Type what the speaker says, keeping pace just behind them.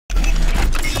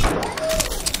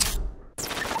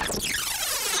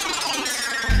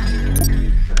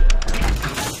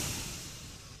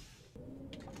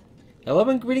Hello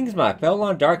and greetings, my fellow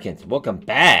Long Darkins. Welcome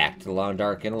back to the Long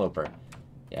Dark Interloper.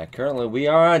 Yeah, currently we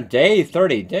are on day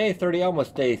 30. Day 30,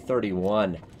 almost day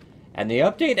 31. And the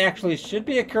update actually should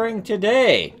be occurring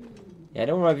today. Yeah, I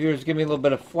know my viewers give me a little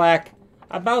bit of flack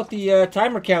about the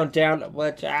timer countdown,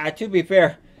 which, to be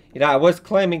fair, I was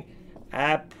claiming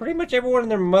pretty much everyone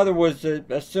and their mother was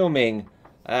assuming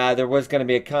there was going to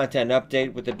be a content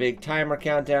update with the big timer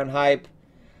countdown hype.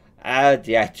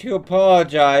 Yeah, to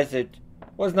apologize. It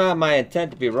was not my intent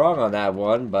to be wrong on that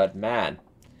one, but man.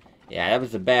 Yeah, that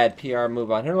was a bad PR move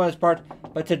on Hinterland's part.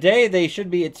 But today they should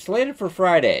be, it's slated for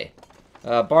Friday.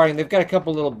 Barring, they've got a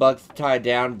couple little bugs to tie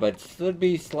down, but should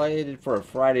be slated for a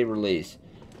Friday release.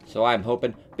 So I'm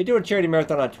hoping. Be doing charity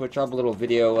marathon on Twitch. I'll have a little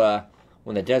video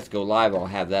when it does go live. I'll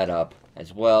have that up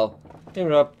as well. Give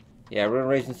it up. Yeah, we're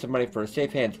raising some money for a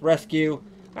Safe Hands Rescue.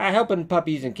 Helping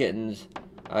puppies and kittens.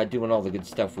 Doing all the good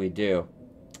stuff we do.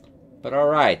 But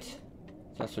alright.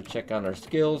 Let's also check on our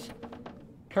skills.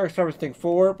 Character harvesting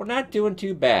 4. We're not doing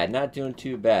too bad. Not doing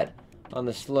too bad. On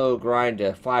the slow grind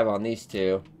to 5 on these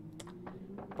two.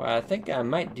 But I think I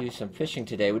might do some fishing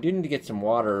today. We do need to get some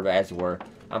water as we're.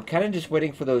 I'm kind of just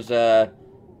waiting for those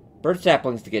bird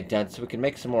saplings to get done so we can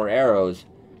make some more arrows.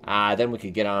 Then we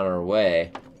could get on our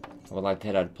way. I would like to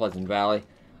head out to Pleasant Valley.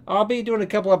 I'll be doing a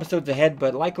couple episodes ahead,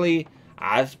 but likely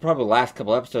this is probably the last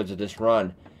couple episodes of this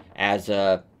run. As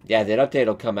yeah, that update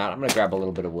will come out. I'm gonna grab a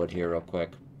little bit of wood here real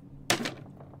quick.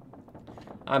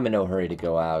 I'm in no hurry to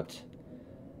go out.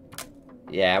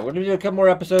 Yeah, we're gonna do a couple more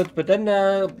episodes, but then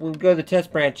we'll go to the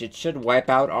test branch. It should wipe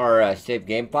out our save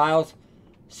game files.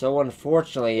 So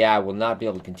unfortunately, yeah, I will not be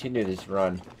able to continue this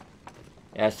run.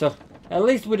 Yeah, so at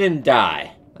least we didn't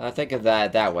die. I think of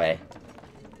that way.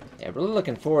 Yeah, really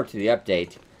looking forward to the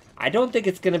update. I don't think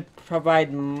it's gonna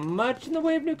provide much in the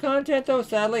way of new content, though.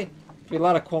 Sadly, there'll be a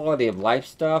lot of quality of life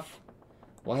stuff.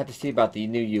 We'll have to see about the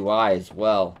new UI as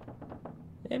well.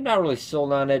 I'm not really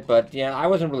sold on it, but yeah, I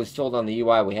wasn't really sold on the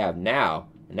UI we have now.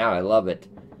 And now I love it.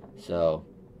 So,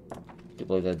 I do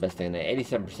believe that's the best thing.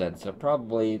 87%, so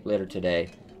probably later today.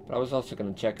 But I was also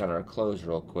going to check on our clothes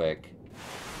real quick.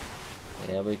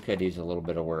 Yeah, we could use a little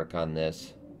bit of work on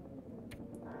this.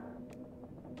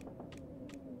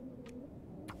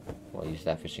 We'll use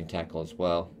that fishing tackle as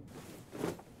well.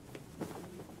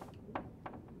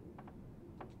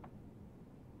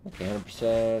 Okay,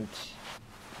 100%.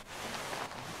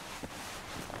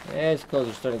 Yeah, his clothes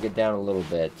are starting to get down a little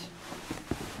bit.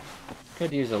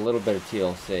 Could use a little bit of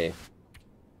TLC.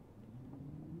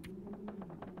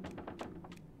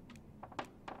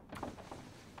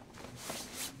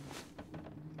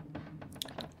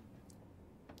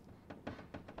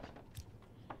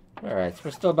 Alright, so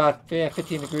we're still about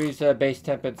 15 degrees base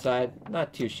temp inside.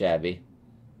 Not too shabby.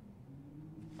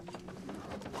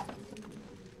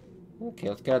 Okay,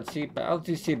 let's go and see. I'll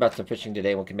just see about some fishing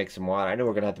today. We can make some water. I know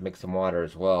we're going to have to make some water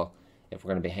as well if we're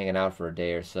going to be hanging out for a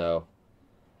day or so.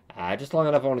 Just long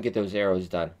enough I want to get those arrows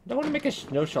done. Don't want to make a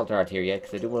snow shelter out here yet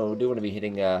because I do want to be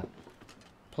hitting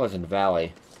Pleasant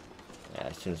Valley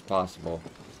as soon as possible.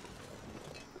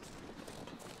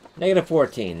 Negative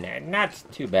 14. Not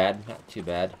too bad. Not too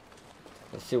bad.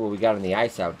 Let's see what we got on the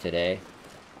ice out today.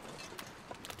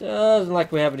 Doesn't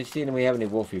like we haven't seen and we have any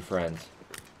wolfy friends.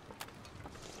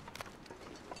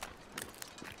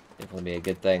 Definitely be a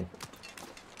good thing.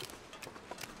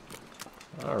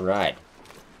 Alright.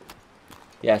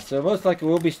 Yeah, so most likely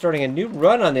we'll be starting a new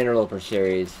run on the Interloper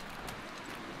series.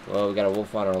 Well, we got a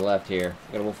wolf on our left here.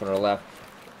 We got a wolf on our left.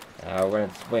 We're going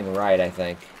to swing right, I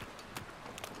think.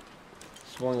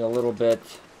 Swing a little bit.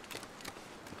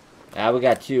 We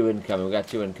got two incoming. We got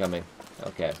two incoming.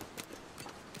 Okay.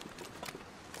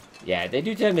 Yeah, they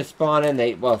do tend to spawn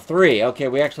in. Well, three. Okay,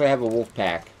 we actually have a wolf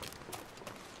pack.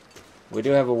 We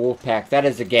do have a wolf pack. That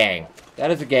is a gang.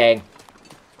 That is a gang.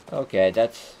 Okay,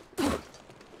 that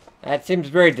seems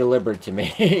very deliberate to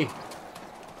me.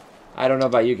 I don't know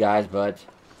about you guys, but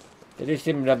they do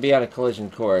seem to be on a collision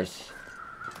course.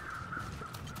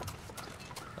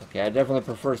 Okay, I definitely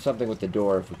prefer something with the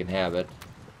door if we can have it.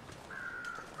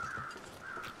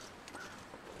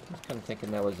 I was kind of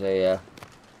thinking that was a,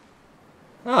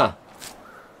 Alright,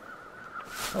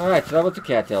 so that was a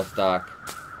cattail stock.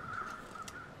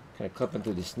 Kind of clipping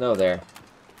through the snow there.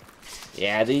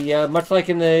 Yeah, much like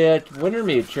in the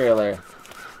Wintermute trailer.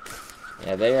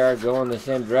 Yeah, they are going the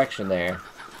same direction there.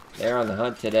 They're on the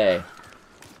hunt today.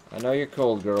 I know you're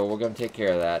cold, girl. We're going to take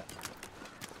care of that.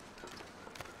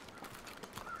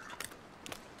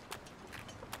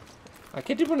 I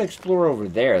did want to explore over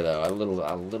there, though, a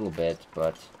little bit,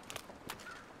 but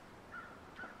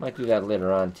might do that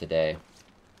later on today.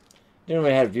 Then we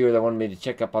had a viewer that wanted me to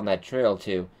check up on that trail,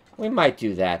 too. We might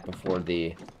do that before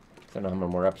the I don't know how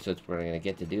many more episodes we're going to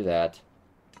get to do that.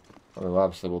 I mean, well,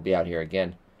 obviously, we'll be out here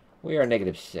again. We are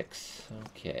 -6.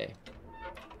 Okay.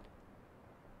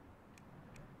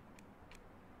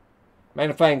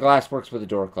 Magnifying glass works with the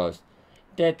door closed.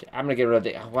 Dead. I'm going to get rid of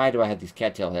the... Why do I have these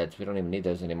cattail heads? We don't even need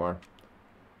those anymore.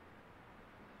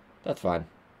 That's fine.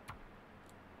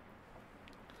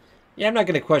 Yeah, I'm not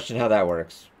going to question how that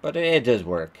works. But it does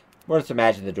work. Or just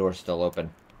imagine the door's still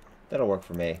open. That'll work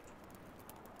for me.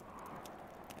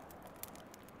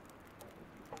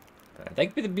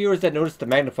 Thank you for the viewers that noticed the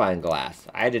magnifying glass.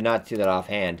 I did not see that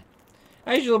offhand.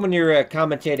 Usually when you're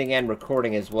commentating and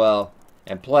recording as well,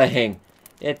 and playing,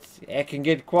 it can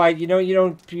get quite,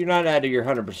 you're not out of your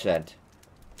 100%.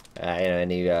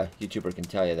 Any YouTuber can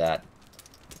tell you that.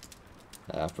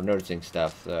 For noticing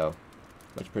stuff, so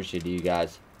much appreciated to you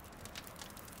guys.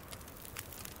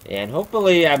 And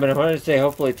hopefully, I'm going to say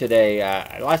hopefully today,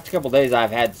 the last couple days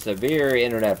I've had severe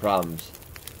internet problems.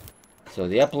 So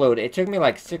the upload, it took me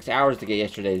like 6 hours to get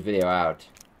yesterday's video out.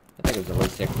 I think it was at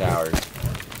least 6 hours.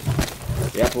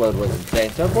 The upload was insane.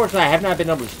 So unfortunately, I have not been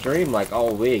able to stream like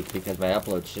all week because my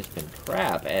upload's just been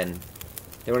crap. And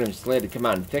they weren't even slated to come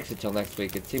out and fix it till next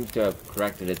week. It seems to have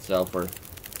corrected itself, or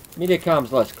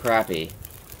Mediacom's less crappy.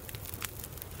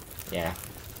 Yeah.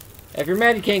 If you're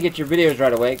mad you can't get your videos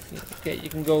right away, you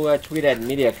can go tweet at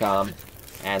Mediacom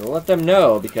and let them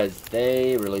know because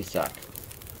they really suck.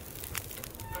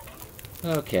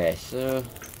 Okay, so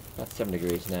about 7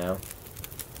 degrees now.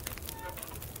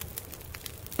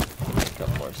 A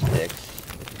couple more sticks.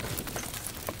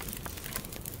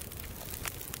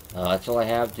 Oh, that's all I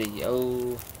have to...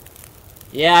 Oh...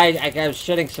 Yeah, I was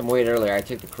shedding some weight earlier. I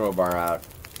took the crowbar out.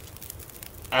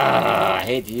 Ah, I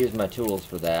hate to use my tools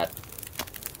for that.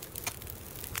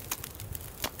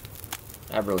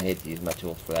 I really hate to use my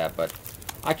tools for that, but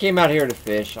I came out here to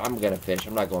fish. I'm gonna fish.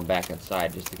 I'm not going back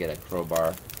inside just to get a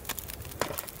crowbar.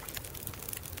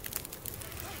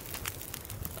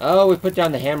 Oh, we put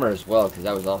down the hammer as well, because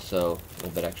that was also a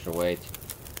little bit extra weight.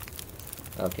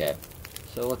 Okay,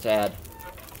 so let's add,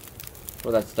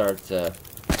 before that starts going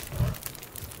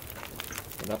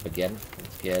up again,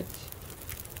 let's get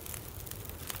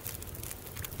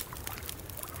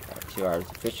 2 hours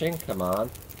of fishing, come on.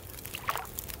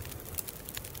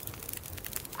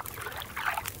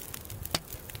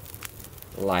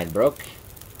 The line broke.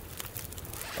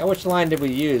 And which line did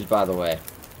we use, by the way?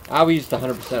 Ah, we used the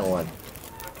 100% one.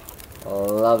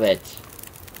 Love it.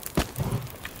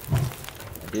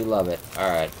 I do love it.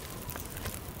 Alright.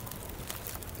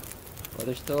 Are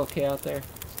they still okay out there?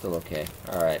 Still okay.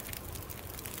 Alright.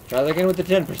 Try that again with the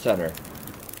 10%er.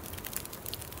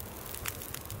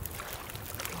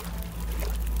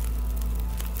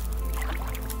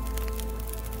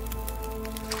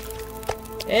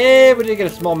 Hey, we did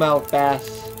get a smallmouth bass.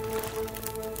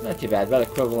 Not too bad. About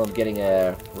equivalent of getting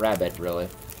a rabbit, really.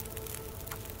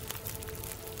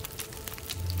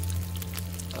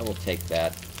 I will take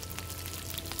that.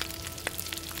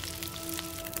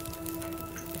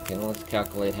 Okay, let's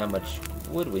calculate how much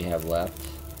wood we have left.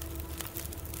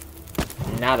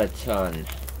 Not a ton.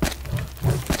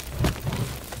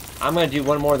 I'm going to do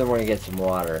one more, then we're going to get some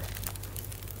water.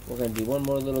 We're going to do one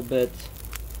more little bit.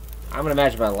 I'm going to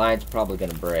imagine my line's probably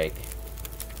going to break.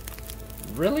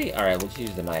 Really? Alright, let's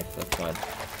use the knife. That's fine.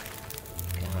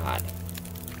 God.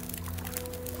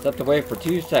 Stepped away for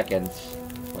 2 seconds.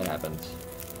 What happens?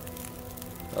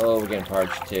 Oh, we're getting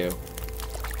parched too.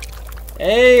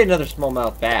 Hey, another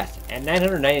smallmouth bass. And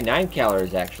 999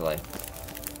 calories, actually.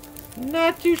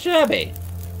 Not too shabby.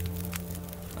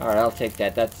 Alright, I'll take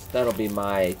that. That'll be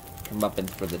my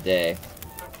comeuppance for the day.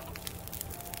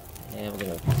 And we're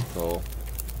gonna have a piece of coal.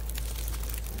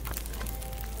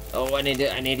 Oh, I need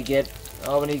to get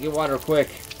water quick.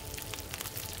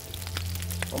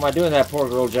 Why am I doing that, poor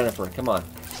girl Jennifer? Come on.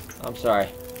 I'm sorry.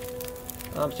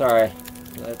 I'm sorry.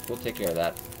 We'll take care of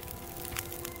that.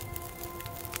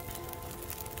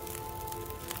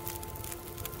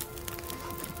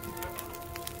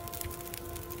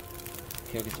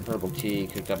 Okay, we'll get some herbal tea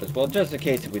cooked up as well, just in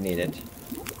case if we need it.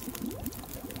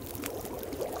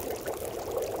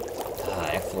 Ah,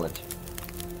 excellent.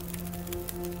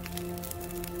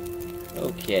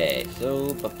 Okay,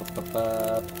 so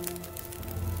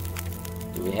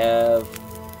do we have?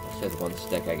 I said 1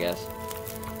 stick, I guess.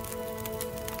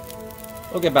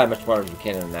 We'll get about as much water as we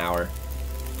can in an hour.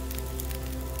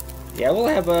 Yeah, we'll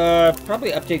have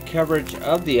probably update coverage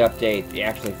of the update, the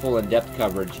actually full in-depth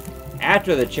coverage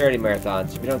after the charity marathon.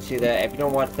 So if you don't see that, if you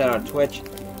don't watch that on Twitch,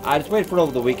 just wait for it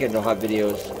over the weekend. I'll have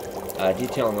videos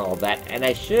detailing all of that. And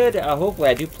I should, hopefully,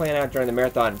 I do plan out during the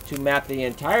marathon to map the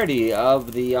entirety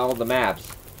of all the maps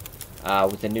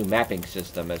with the new mapping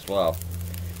system as well.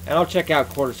 And I'll check out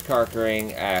quarters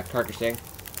carcassing.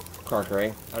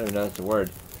 Carcassing. I don't even know if that's a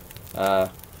word.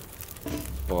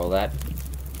 Spoil that.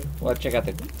 We'll check out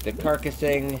the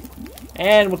carcassing.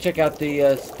 And we'll check out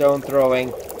the stone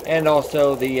throwing. And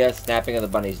also the snapping of the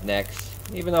bunny's necks.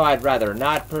 Even though I'd rather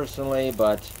not personally,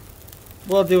 but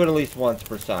we'll do it at least once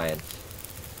for science.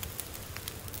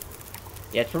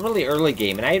 Yeah, it's a really early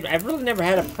game. And I've really never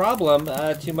had a problem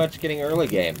too much getting early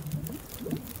game.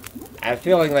 I'm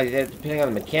feeling like, depending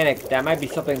on the mechanics, that might be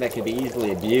something that could be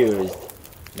easily abused.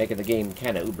 Making the game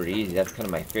kind of uber easy. That's kind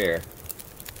of my fear.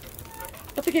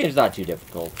 But the game's not too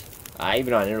difficult.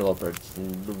 Even on Interloper, it's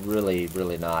really,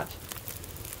 really not.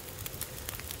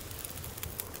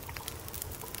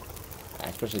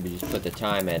 Especially if you just put the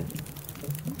time in.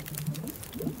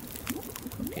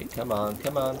 Okay, come on,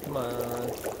 come on, come on.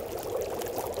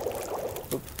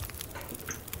 Oop.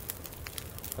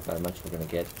 Not how much we're gonna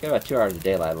get. Got about 2 hours of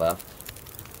daylight left.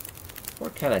 We're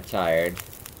kind of tired.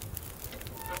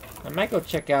 I might go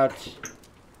check out...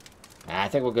 I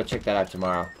think we'll go check that out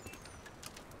tomorrow.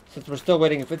 Since we're still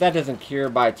waiting, if that doesn't cure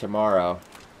by tomorrow...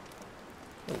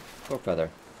 Oh, go feather.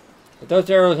 If those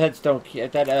arrowheads don't...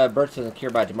 If that burst doesn't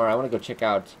cure by tomorrow, I want to go check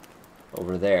out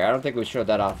over there. I don't think we showed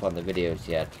that off on the videos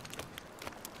yet.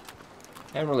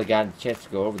 I haven't really gotten a chance to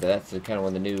go over there. That's kind of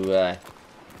one of the new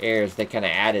areas they kind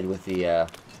of added with the... I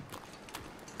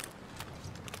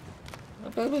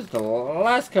believe it was the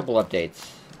last couple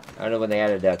updates. I don't know when they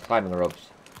added climbing ropes.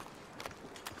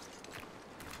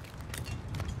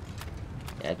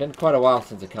 Yeah, it's been quite a while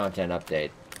since the content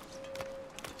update.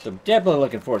 So I'm definitely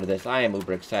looking forward to this. I am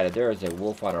uber excited. There is a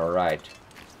wolf on our right.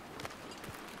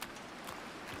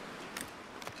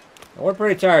 And we're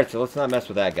pretty tired, so let's not mess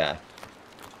with that guy.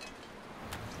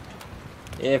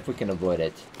 If we can avoid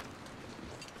it.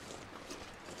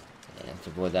 Yeah, let's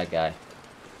avoid that guy.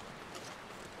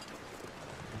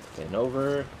 Getting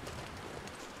over.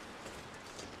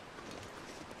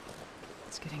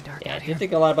 Getting dark yeah, out I here. did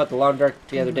think a lot about the Long Dark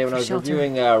the other day when I was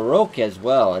reviewing Roke as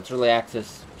well. It's really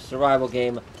access survival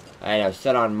game. I know,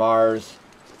 set on Mars.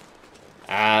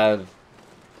 Slightly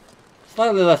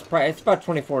less price. It's about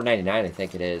 $24.99, I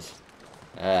think it is.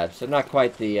 So not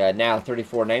quite the now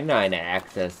 $34.99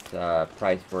 access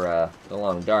price for the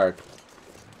Long Dark.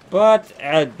 But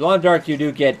Long Dark, you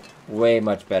do get way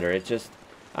much better. It's just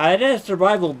it is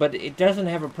survival, but it doesn't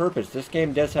have a purpose. This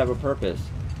game does have a purpose.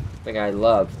 Thing I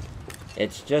love.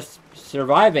 It's just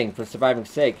surviving for surviving's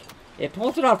sake. It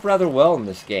pulls it off rather well in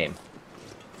this game.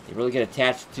 You really get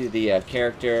attached to the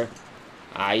character.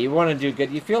 You want to do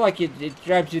good. You feel like it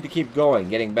drives you to keep going,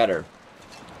 getting better.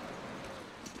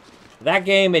 That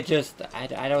game, it just... I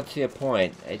don't see a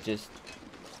point. It just...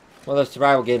 One of those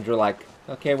survival games where like,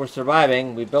 okay, we're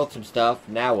surviving. We built some stuff.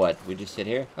 Now what? We just sit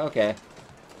here? Okay.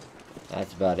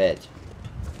 That's about it.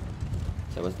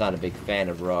 So I was not a big fan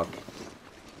of Rook.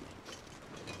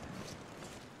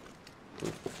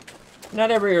 Not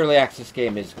every early access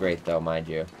game is great, though, mind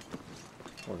you.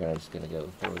 We're just gonna go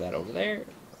throw that over there.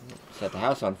 Set the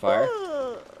house on fire.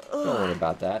 Don't worry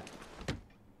about that.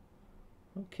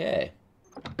 Okay.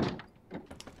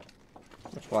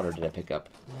 How much water did I pick up?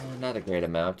 Not a great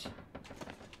amount.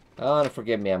 Oh, and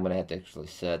forgive me, I'm gonna have to actually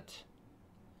set...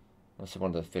 Unless I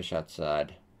want the fish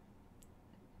outside.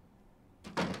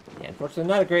 Yeah, unfortunately,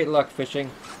 not a great luck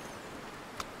fishing.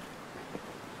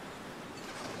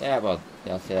 Yeah, well,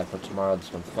 I'll say that for tomorrow.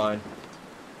 This one's fine.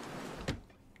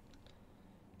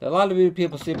 A lot of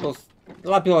people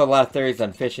have a lot of theories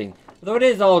on fishing, though it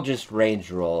is all just range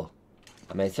roll.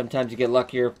 I mean, sometimes you get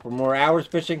luckier for more hours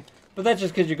fishing, but that's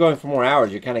just because you're going for more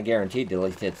hours. You're kind of guaranteed to at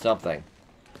least hit something.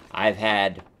 I've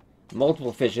had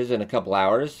multiple fishes in a couple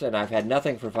hours, and I've had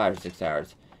nothing for 5 or 6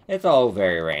 hours. It's all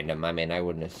very random. I mean, I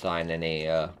wouldn't assign any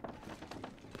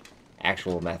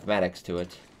actual mathematics to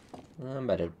it. I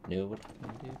might have knew what to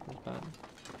do.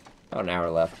 About an hour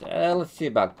left. Let's see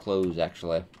about clothes,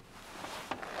 actually.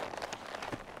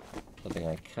 Something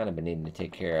I kind of been needing to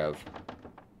take care of.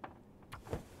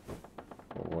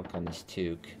 We'll work on this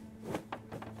toque.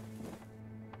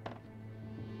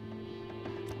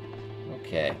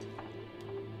 Okay.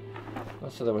 Oh,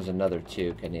 so there was another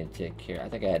toque I need to take care of. I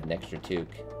think I had an extra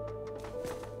toque.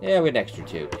 Yeah, we had an extra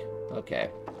toque.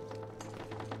 Okay.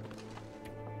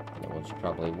 We'll just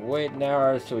probably wait an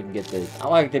hour so we can get this. I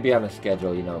like to be on a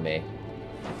schedule, you know me.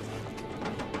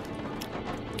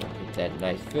 Get that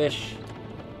nice fish.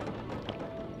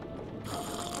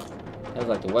 Sounds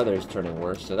like the weather is turning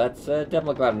worse, so that's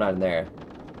definitely glad I'm not in there.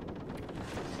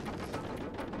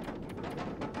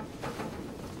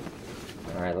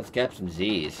 Alright, let's get some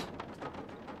Z's.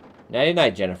 Nighty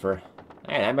night, Jennifer.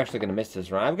 I'm actually gonna miss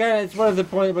this run. It's one of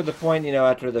the point, you know,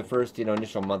 after the first,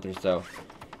 initial month or so.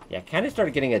 Yeah, I kind of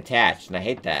started getting attached, and I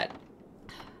hate that.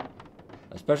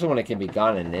 Especially when it can be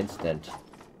gone in an instant.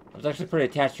 I was actually pretty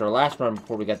attached to our last run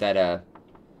before we got that,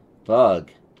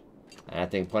 bug. And I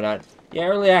think point out, yeah,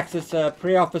 early access,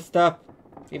 pre-alpha stuff,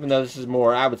 even though this is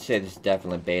more, I would say this is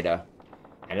definitely beta.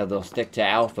 I know they'll stick to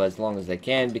alpha as long as they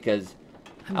can, because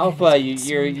alpha, you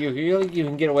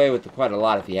can get away with quite a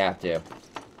lot if you have to.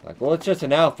 Like, well, it's just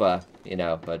an alpha, you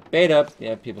know, but beta,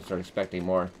 yeah, people start expecting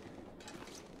more.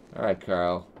 Alright,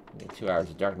 Carl. We got 2 hours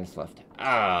of darkness left.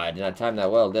 Ah, I did not time that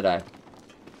well, did I?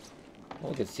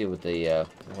 Well, we can see what the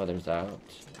weather's out.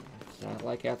 What's that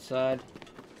like outside?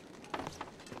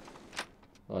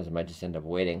 Otherwise, I might just end up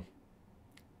waiting.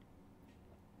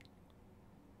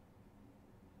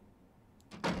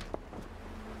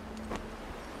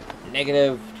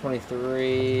 Negative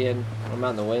 23, and I'm out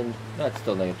in the wind. No, it's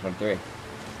still negative 23.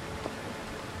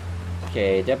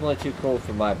 Okay, definitely too cold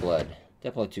for my blood.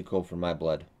 Definitely too cold for my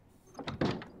blood.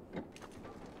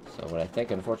 So what I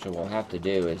think, unfortunately, we'll have to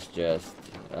do is just,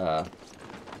 yep,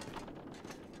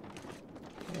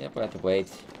 we'll have to wait.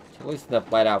 It's at least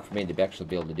enough light out for me to actually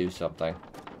be able to do something.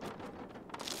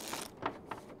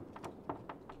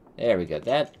 There we go.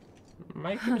 That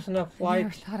might give us enough light. I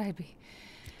never thought I'd be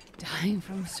dying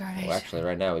from starvation. Well, actually,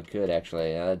 right now we could,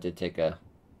 actually. That did take a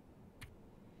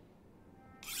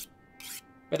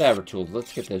bit out of our tools.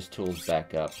 Let's get those tools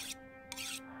back up.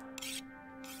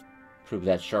 Prove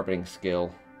that sharpening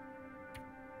skill.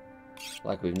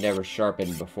 Like we've never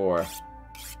sharpened before.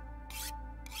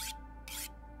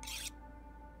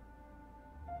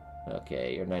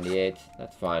 Okay, you're 98.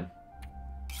 That's fine.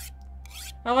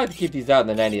 I like to keep these out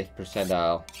in the 90th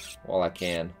percentile while I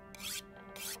can.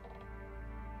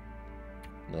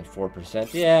 And then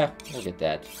 4%. Yeah, we'll get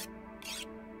that.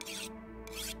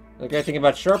 The great thing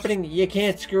about sharpening, you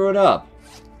can't screw it up.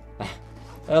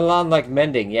 A lot like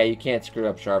mending, yeah, you can't screw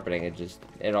up sharpening.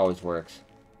 It always works.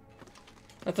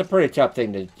 That's a pretty tough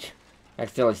thing to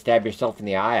accidentally stab yourself in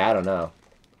the eye. I don't know.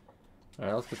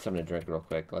 Alright, let's get something to drink real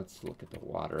quick. Let's look at the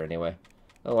water anyway.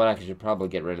 Oh, why not? Because you should probably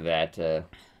get rid of that.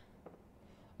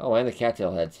 Oh, and the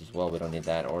cattail heads as well. We don't need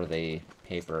that. Or the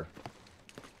paper.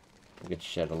 We could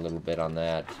shed a little bit on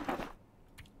that.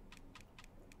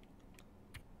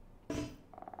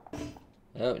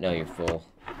 Oh, no, you're full.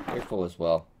 You're full as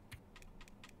well.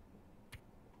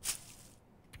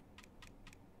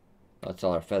 Oh, that's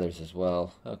all our feathers as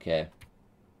well. Okay.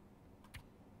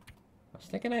 I was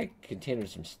thinking I contained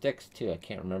some sticks too. I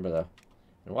can't remember though.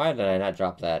 And why did I not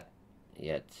drop that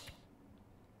yet?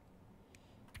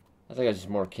 I think I was just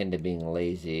more akin to being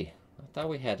lazy. I thought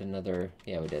we had another...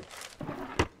 Yeah, we did.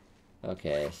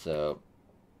 Okay, so...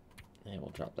 Yeah, we'll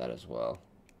drop that as well.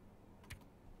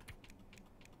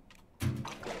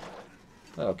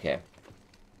 Okay. Of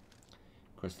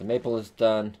course, the maple is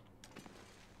done.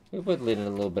 We would leave a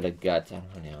little bit of guts. I don't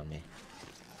have any on me.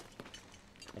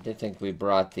 I did think we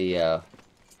brought the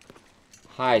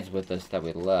hides with us that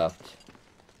we left.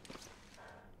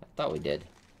 I thought we did.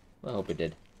 I hope we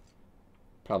did.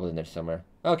 Probably in there somewhere.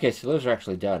 Okay, so those are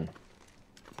actually done.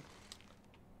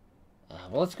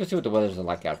 Well, let's go see what the weather's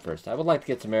like out first. I would like to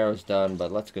get some arrows done,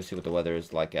 but let's go see what the weather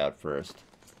is like out first.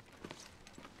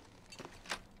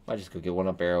 Might just go get one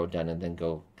up arrow done and then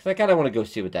go... Because I kind of want to go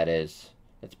see what that is.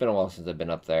 It's been a while since I've been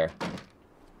up there.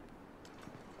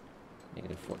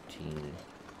 Negative 14.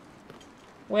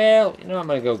 Well, you know, I'm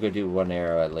going to go do one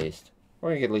arrow at least. We're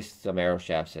going to get at least some arrow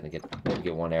shafts in and maybe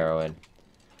get one arrow in.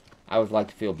 I would like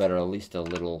to feel better, at least a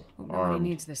little armed. Nobody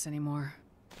needs this anymore.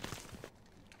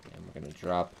 And we're going to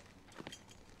drop...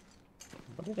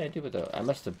 What did I do with those? I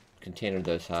must have containered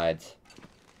those hides.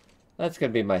 That's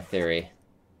going to be my theory.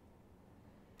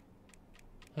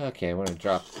 Okay, I'm going to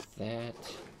drop that.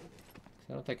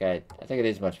 I don't think I think it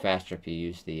is much faster if you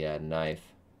use the knife.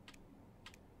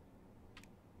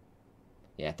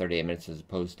 Yeah, 38 minutes as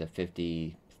opposed to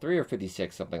 53 or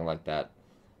 56, something like that.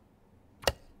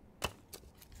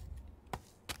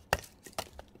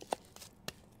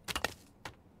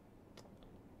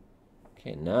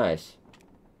 Okay, nice.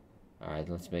 Alright,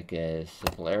 let's make a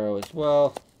simple arrow as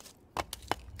well.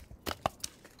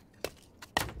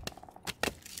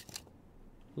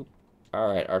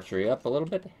 Alright, archery up a little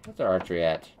bit. What's our archery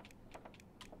at?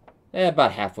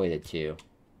 About halfway to 2.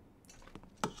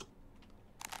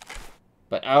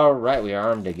 But alright, we are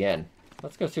armed again.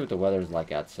 Let's go see what the weather's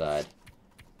like outside.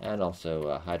 And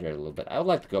also hydrate a little bit. I would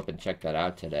like to go up and check that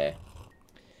out today.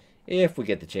 If we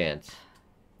get the chance.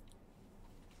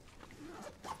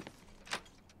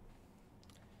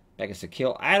 Megas a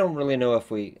kill. I don't really know if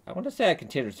we... I want to say I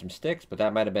considered some sticks, but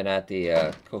that might have been at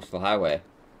the coastal highway.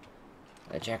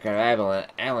 Check our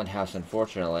island house,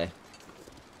 unfortunately.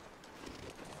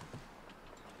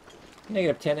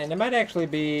 -10, and it might actually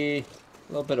be a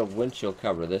little bit of windshield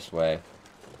cover this way.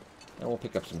 And we'll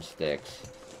pick up some sticks.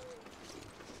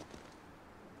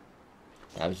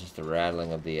 That was just the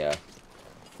rattling of the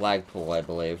flagpole, I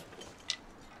believe.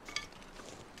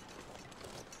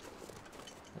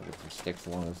 We'll get some sticks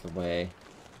along the way.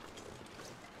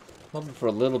 Hoping for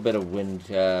a little bit of wind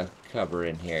cover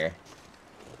in here.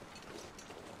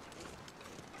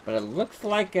 But it looks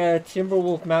like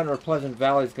Timberwolf Mountain or Pleasant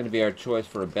Valley is going to be our choice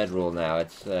for a bedroll now.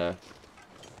 It's kind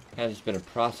of just been a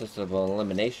process of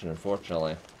elimination,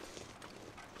 unfortunately.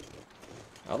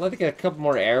 I'd like to get a couple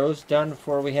more arrows done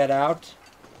before we head out.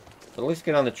 But at least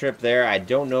get on the trip there. I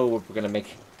don't know if we're going to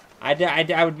make...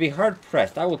 I would be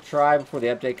hard-pressed. I will try before the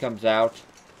update comes out.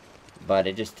 But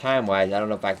it just time-wise, I don't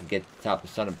know if I could get to the top of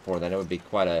Summit before then. It would be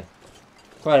quite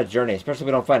a journey, especially if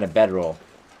we don't find a bedroll.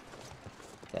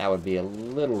 That would be a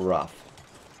little rough.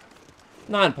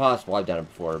 Not impossible, I've done it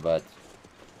before, but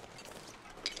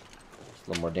it's a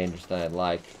little more dangerous than I'd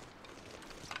like.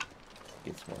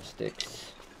 Get some more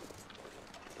sticks.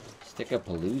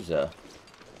 Stick-a-palooza.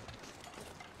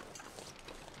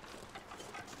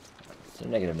 So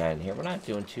 -9 here. We're not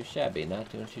doing too shabby, not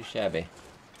doing too shabby.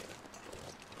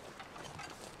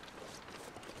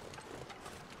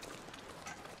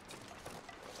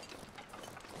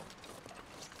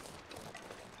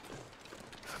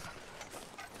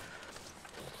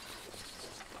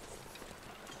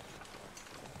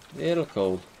 Little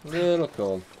cold, little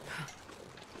cold.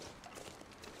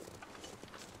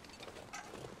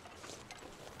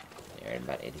 You're at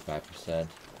about 85%.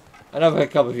 I know I've had a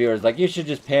couple of viewers like, you should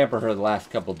just pamper her the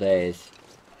last couple days.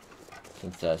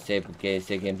 Since save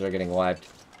games are getting wiped.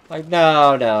 Like,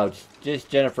 no, just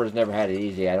Jennifer's never had it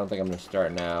easy. I don't think I'm going to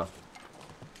start now.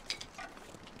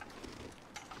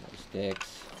 No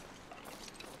sticks.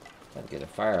 Gotta get a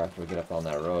fire after we get up on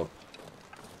that rope.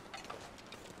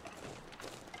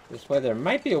 This way, there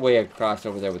might be a way across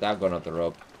over there without going up the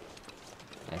rope.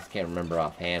 I just can't remember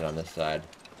offhand on this side.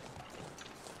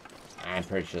 I'm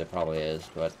pretty sure there probably is,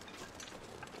 but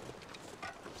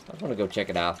I just want to go check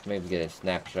it out. Maybe get a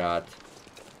snapshot.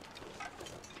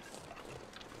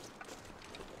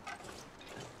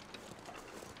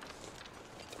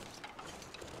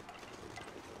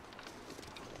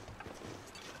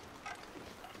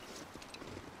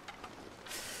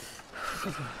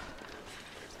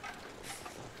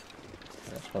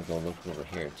 I'll go look over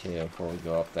here too before we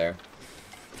go up there.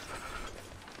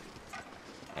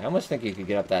 I almost think you could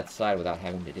get up that side without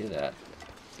having to do that.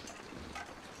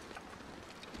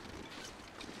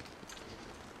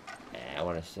 I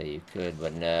want to say you could,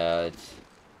 but no, it's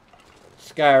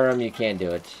Skyrim, you can't do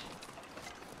it.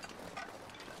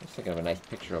 Let's think of a nice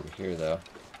picture over here though.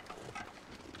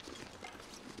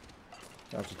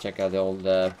 I'll have to check out the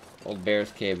old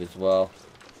Bear's Cave as well.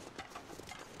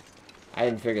 I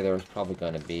didn't figure there was probably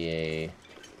going to be a...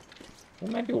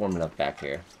 It might be warm enough back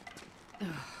here. Ugh,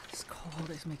 this cold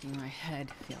is making my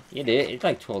head feel... It's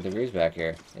like 12 degrees back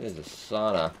here. It is a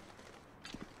sauna.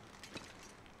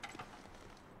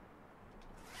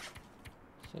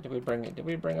 So did we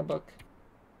bring a book?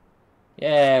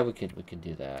 Yeah, we could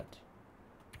do that.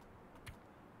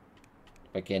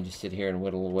 If I can't just sit here and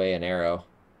whittle away an arrow.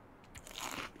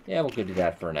 Yeah, we could do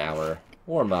that for an hour.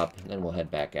 Warm up, and then we'll head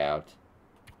back out.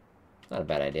 Not a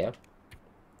bad idea.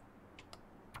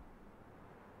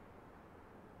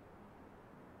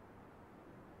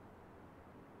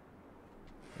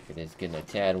 I think it is getting a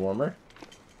tad warmer.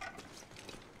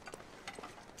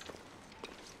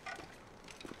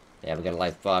 Yeah, we got a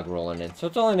light fog rolling in, so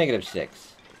it's only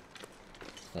 -6.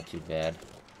 It's not too bad.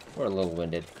 We're a little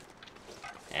winded.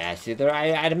 See,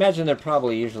 I'd imagine there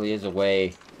probably usually is a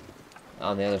way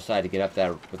on the other side to get up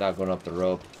that without going up the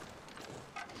rope.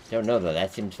 Don't know though.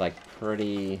 That seems like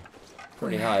pretty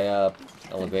high up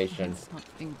elevation.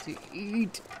 Something to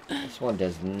eat. This one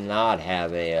does not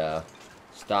have a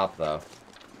stop though.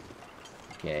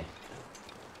 Okay.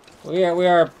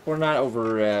 We're not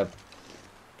over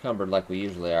cumbered like we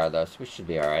usually are though, so we should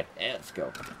be all right. Let's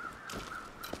go.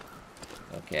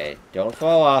 Okay, don't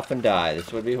fall off and die.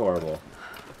 This would be horrible.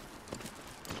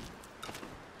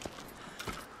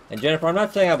 And Jennifer, I'm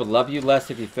not saying I would love you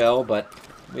less if you fell, but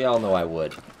we all know I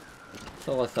would.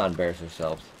 So let's not embarrass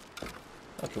ourselves.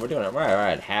 Okay, we're doing it. We're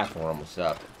at half. We're almost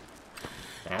up.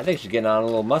 I think she's getting on a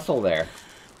little muscle there.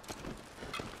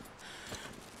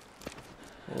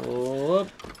 Whoop,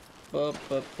 whoop,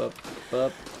 whoop, whoop,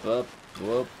 whoop, whoop,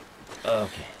 whoop.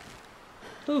 Okay.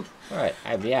 Whew. Alright.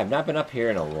 I've not been up here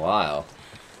in a while.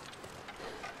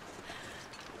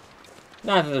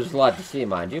 Not that there's a lot to see,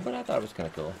 mind you, but I thought it was kind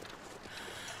of cool.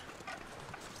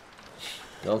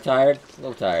 A little tired? A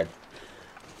little tired.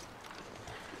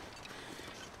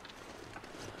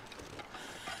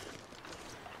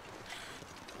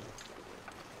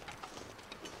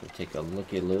 We'll take a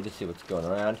looky-loo to see what's going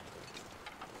around.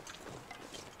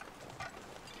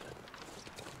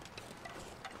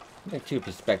 Nothing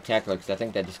too spectacular, because I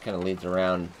think that just kind of leads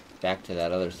around back to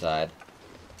that other side.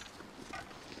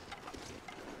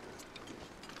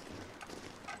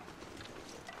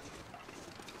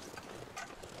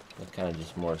 It's kind of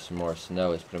just some more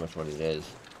snow is pretty much what it is.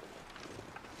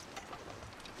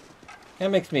 Kind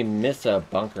of makes me miss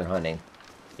bunker hunting.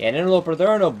 Yeah, in Interloper there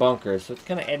are no bunkers, so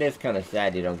it is kind of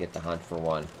sad you don't get to hunt for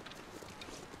one.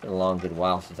 It's been a long good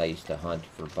while since I used to hunt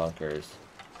for bunkers.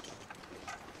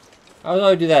 I would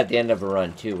only do that at the end of a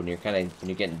run too, when you're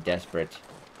getting desperate.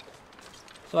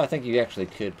 So I think you actually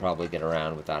could probably get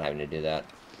around without having to do that.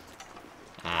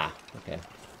 Ah, okay.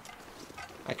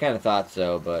 I kind of thought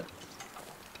so, but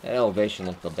that elevation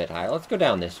looked a bit high. Let's go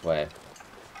down this way.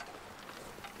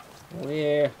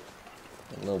 We're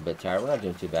a little bit tired. We're not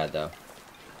doing too bad though.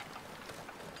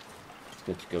 It's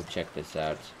good to go check this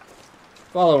out.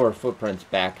 Follow our footprints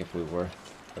back if we're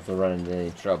running into any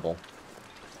trouble.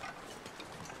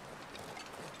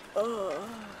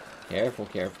 Careful,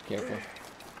 careful, careful.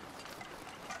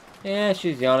 Yeah,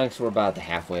 she's yawning, so we're about the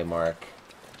halfway mark.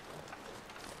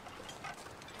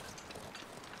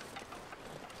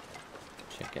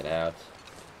 Check it out.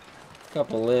 A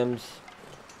couple limbs.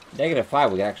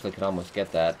 -5, we actually could almost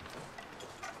get that.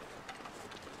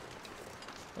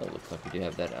 Oh, looks like we do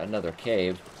have that another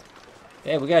cave.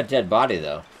 Hey, we got a dead body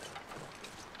though.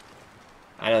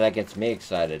 I know that gets me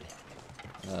excited.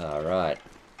 Alright.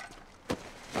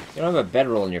 You don't have a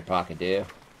bedroll in your pocket, do you?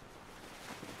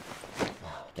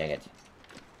 Oh, dang it.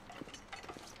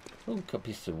 Ooh, a couple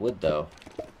pieces of wood though.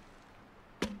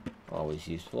 Always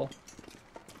useful.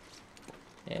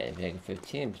 And make a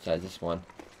 15 besides this one.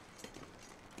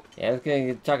 Yeah, I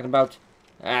was talking about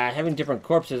having different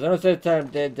corpses. I know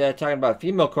they're talking about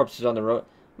female corpses on the road.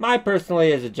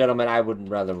 Personally, as a gentleman, I would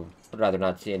rather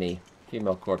not see any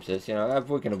female corpses. You know, if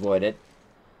we can avoid it.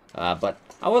 But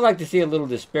I would like to see a little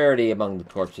disparity among the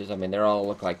corpses. I mean, they all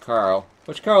look like Carl.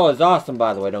 Which Carl is awesome,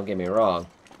 by the way, don't get me wrong.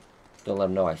 Don't let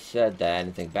him know I said that,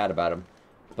 anything bad about him.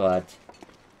 But,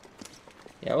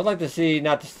 yeah, I would like to see,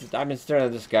 I've been staring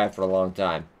at this guy for a long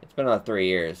time. It's been about 3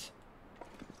 years.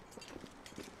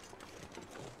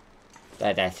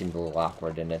 That seemed a little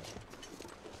awkward, didn't it?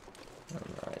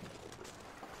 Alright.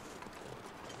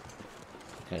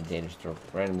 Kind of dangerous to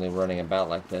randomly running about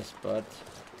like this, but...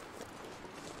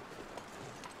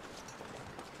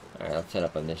 Alright, let's head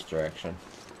up in this direction.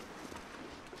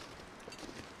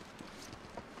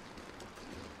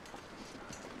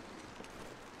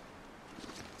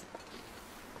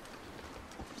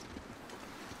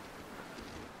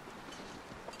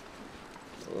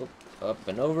 Oop, up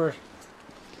and over.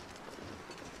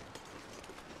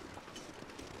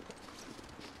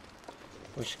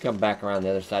 We should come back around the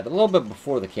other side a little bit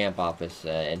before the camp office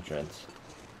entrance.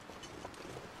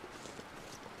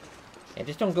 And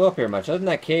just don't go up here much. Other than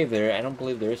that cave there, I don't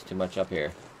believe there is too much up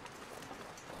here.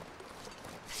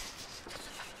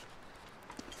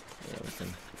 Yeah, we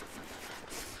can...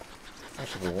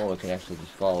 Actually, for one, we can actually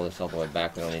just follow this all the way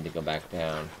back. We don't need to go back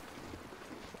down.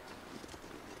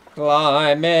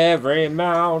 Climb every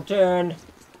mountain!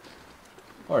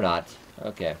 Or not.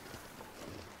 Okay.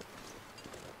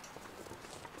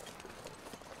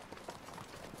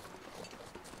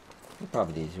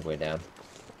 Probably the easier way down.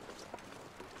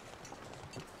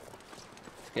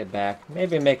 Let's get back.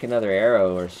 Maybe make another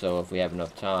arrow or so if we have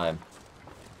enough time.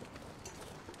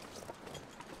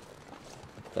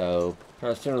 So,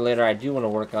 sooner or later, I do want to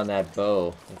work on that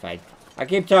bow. If I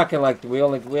keep talking like we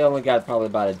only got probably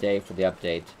about a day for the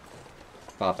update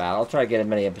to pop out. I'll try to get as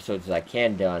many episodes as I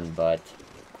can done, but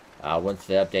once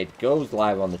the update goes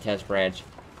live on the test branch,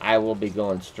 I will be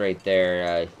going straight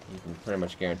there. You can pretty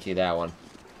much guarantee that one.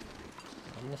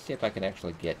 I'm gonna see if I can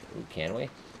actually get... Ooh, can we?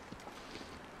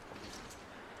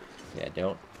 Yeah,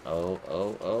 don't...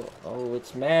 Oh,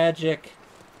 it's magic!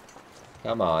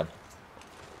 Come on.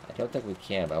 I don't think we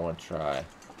can, but I want to try.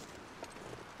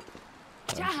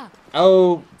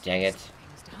 Oh, dang it.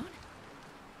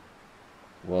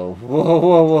 Whoa, whoa,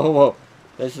 whoa, whoa, whoa.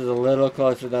 This is a little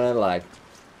closer than I'd like.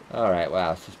 Alright,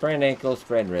 wow. So sprained ankle,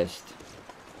 sprained wrist.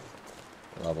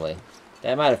 Lovely.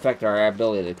 That might affect our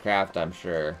ability to craft, I'm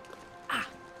sure.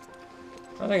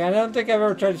 I don't think I've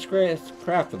ever tried to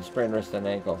craft with a sprained wrist and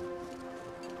ankle.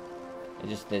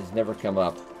 It's never come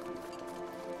up.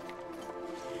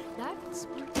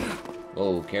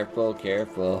 Oh, careful,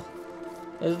 careful.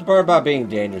 This is the part about being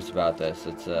dangerous about this.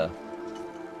 It's,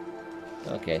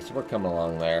 okay, so we're coming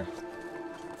along there.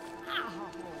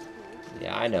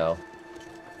 Yeah, I know.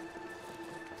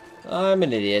 I'm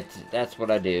an idiot. That's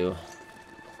what I do.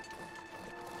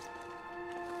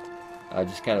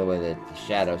 Just kind of the way that the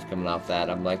shadow's coming off that.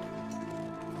 I'm like,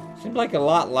 seems like a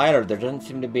lot lighter. There doesn't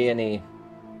seem to be any...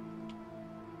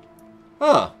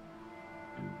 Huh.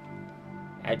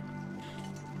 I don't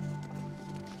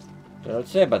know what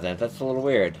to say about that. That's a little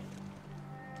weird.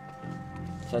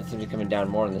 The sun seems to be coming down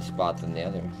more in this spot than the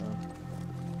other. Huh?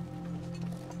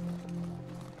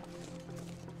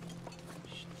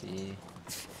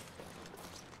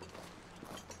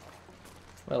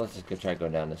 Well, let's just go try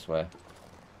going down this way.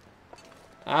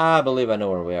 I believe I know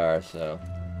where we are, so...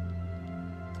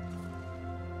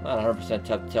 Not 100%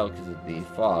 tough to tell because of the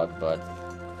fog, but...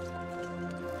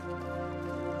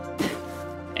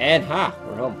 And ha!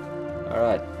 We're home.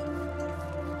 Alright.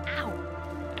 Ow!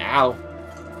 Ow!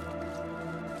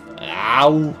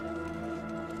 Ow!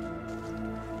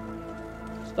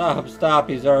 Stop, stop,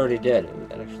 he's already dead. Ooh,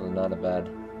 that's actually not a bad...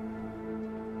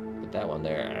 Put that one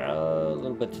there. A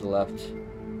little bit to the left.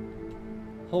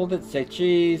 Hold it, say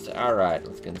cheese. Alright,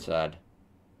 let's get inside.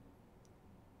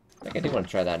 I think I do want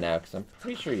to try that now, because I'm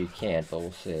pretty sure you can't, but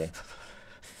we'll see.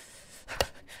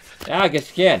 Ah, I guess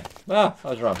you can. Well, I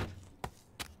was wrong.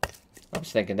 I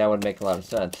was thinking that would make a lot of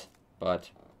sense, but...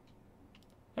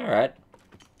 Alright.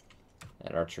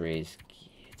 That archery is...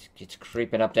 It's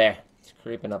creeping up there. It's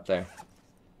creeping up there.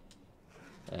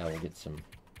 We'll get some...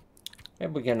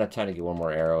 Maybe we get enough time to get one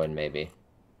more arrow in, maybe.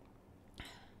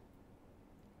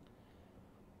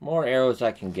 More arrows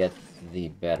I can get, the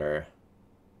better.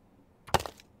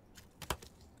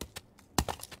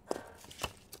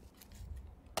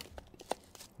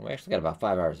 We actually got about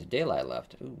 5 hours of daylight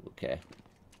left. Ooh, okay.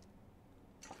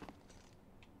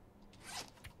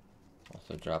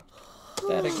 Also drop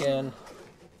that again.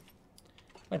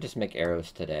 Might just make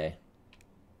arrows today.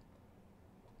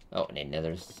 Oh, and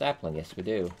another sapling. Yes, we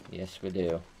do. Yes, we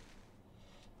do.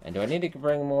 And do I need to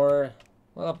bring more?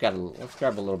 Well, I've got. Let's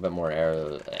grab a little bit more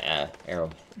arrow.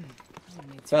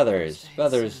 Feathers.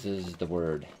 Feathers is the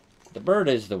word. The bird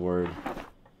is the word,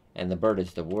 and the bird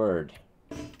is the word.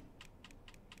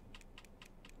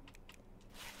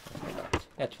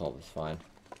 Yeah, 12 is fine.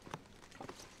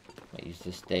 Might use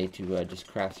this day to just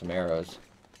craft some arrows.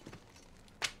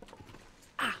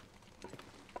 Ah.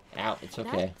 Ow, it's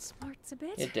okay. That smarts a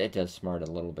bit. It does smart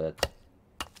a little bit.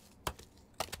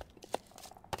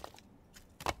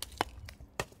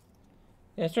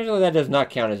 Yeah, strangely that does not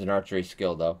count as an archery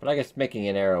skill though. But I guess making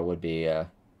an arrow would be a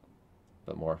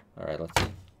bit more. Alright, let's see.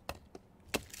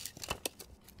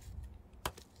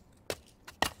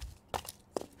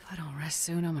 If I don't rest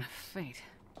soon, I'm gonna faint.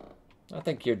 I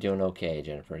think you're doing okay,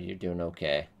 Jennifer. You're doing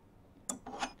okay.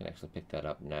 I can actually pick that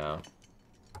up now.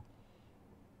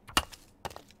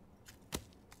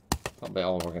 Probably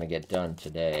all we're gonna get done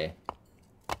today.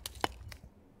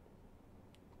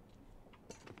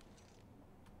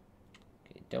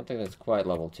 Okay, don't think that's quite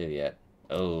level 2 yet.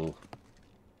 Oh.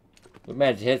 We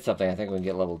managed to hit something. I think we can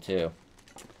get level 2.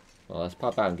 Well, let's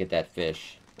pop out and get that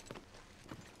fish.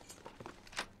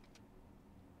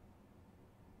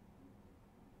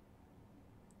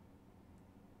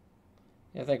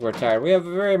 I think we're tired. We have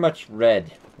very much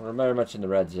red. We're very much in the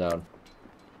red zone.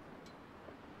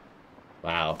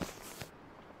 Wow.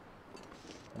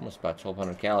 Almost about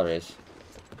 1,200 calories.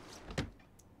 I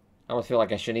almost feel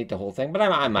like I shouldn't eat the whole thing, but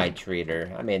I might treat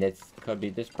her. I mean, could be.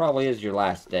 This probably is your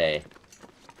last day.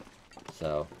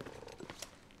 So.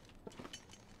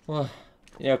 Well,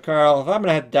 you know, Carl, if I'm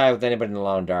gonna have to die with anybody in the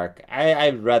long dark,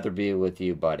 I'd rather be with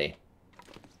you, buddy.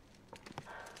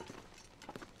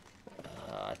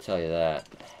 I tell you that.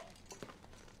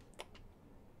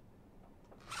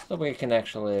 So we can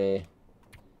actually...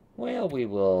 Well, we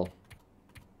will...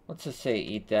 Let's just say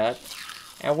eat that.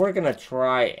 And we're gonna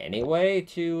try anyway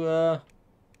to,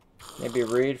 maybe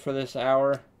read for this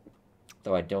hour.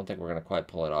 Though I don't think we're gonna quite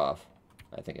pull it off.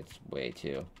 I think it's way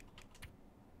too...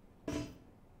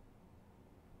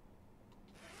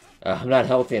 I'm not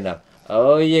healthy enough.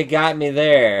 Oh, you got me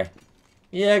there.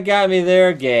 You got me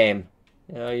there, game.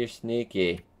 Oh, you're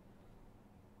sneaky.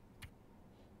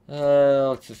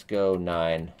 Let's just go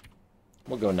 9.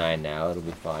 We'll go 9 now. It'll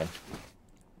be fine.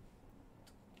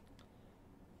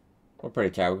 We're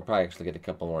pretty tired. We could probably actually get a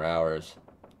couple more hours.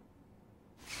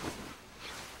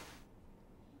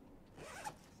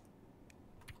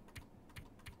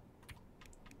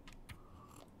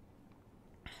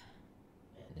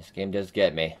 This game does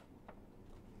get me.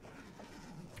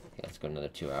 Okay, let's go another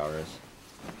 2 hours.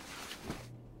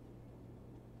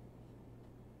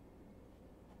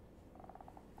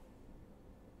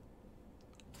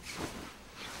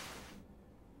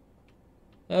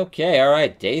 Okay,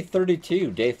 alright, day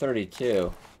 32, day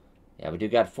 32. Yeah, we do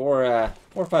got 4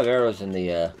 or 5 arrows in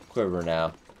the quiver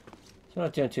now. So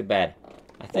not doing too bad.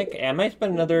 I think I might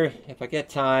spend another, if I get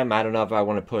time. I don't know if I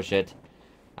want to push it.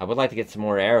 I would like to get some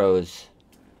more arrows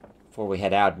before we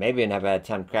head out. Maybe I'd have had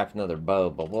time to craft another bow,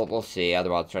 but we'll see.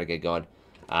 Otherwise, I'll try to get going.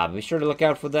 Be sure to look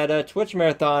out for that Twitch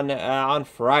marathon on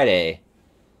Friday.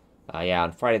 Yeah,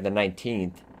 on Friday the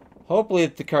 19th. Hopefully,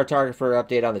 the cartographer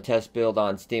update on the test build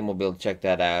on Steam will be able to check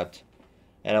that out.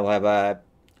 And I'll have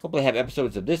hopefully have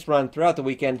episodes of this run throughout the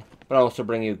weekend, but I'll also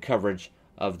bring you coverage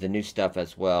of the new stuff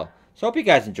as well. So hope you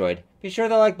guys enjoyed. Be sure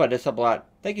to like button, this helps a lot.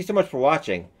 Thank you so much for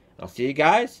watching. I'll see you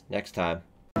guys next time.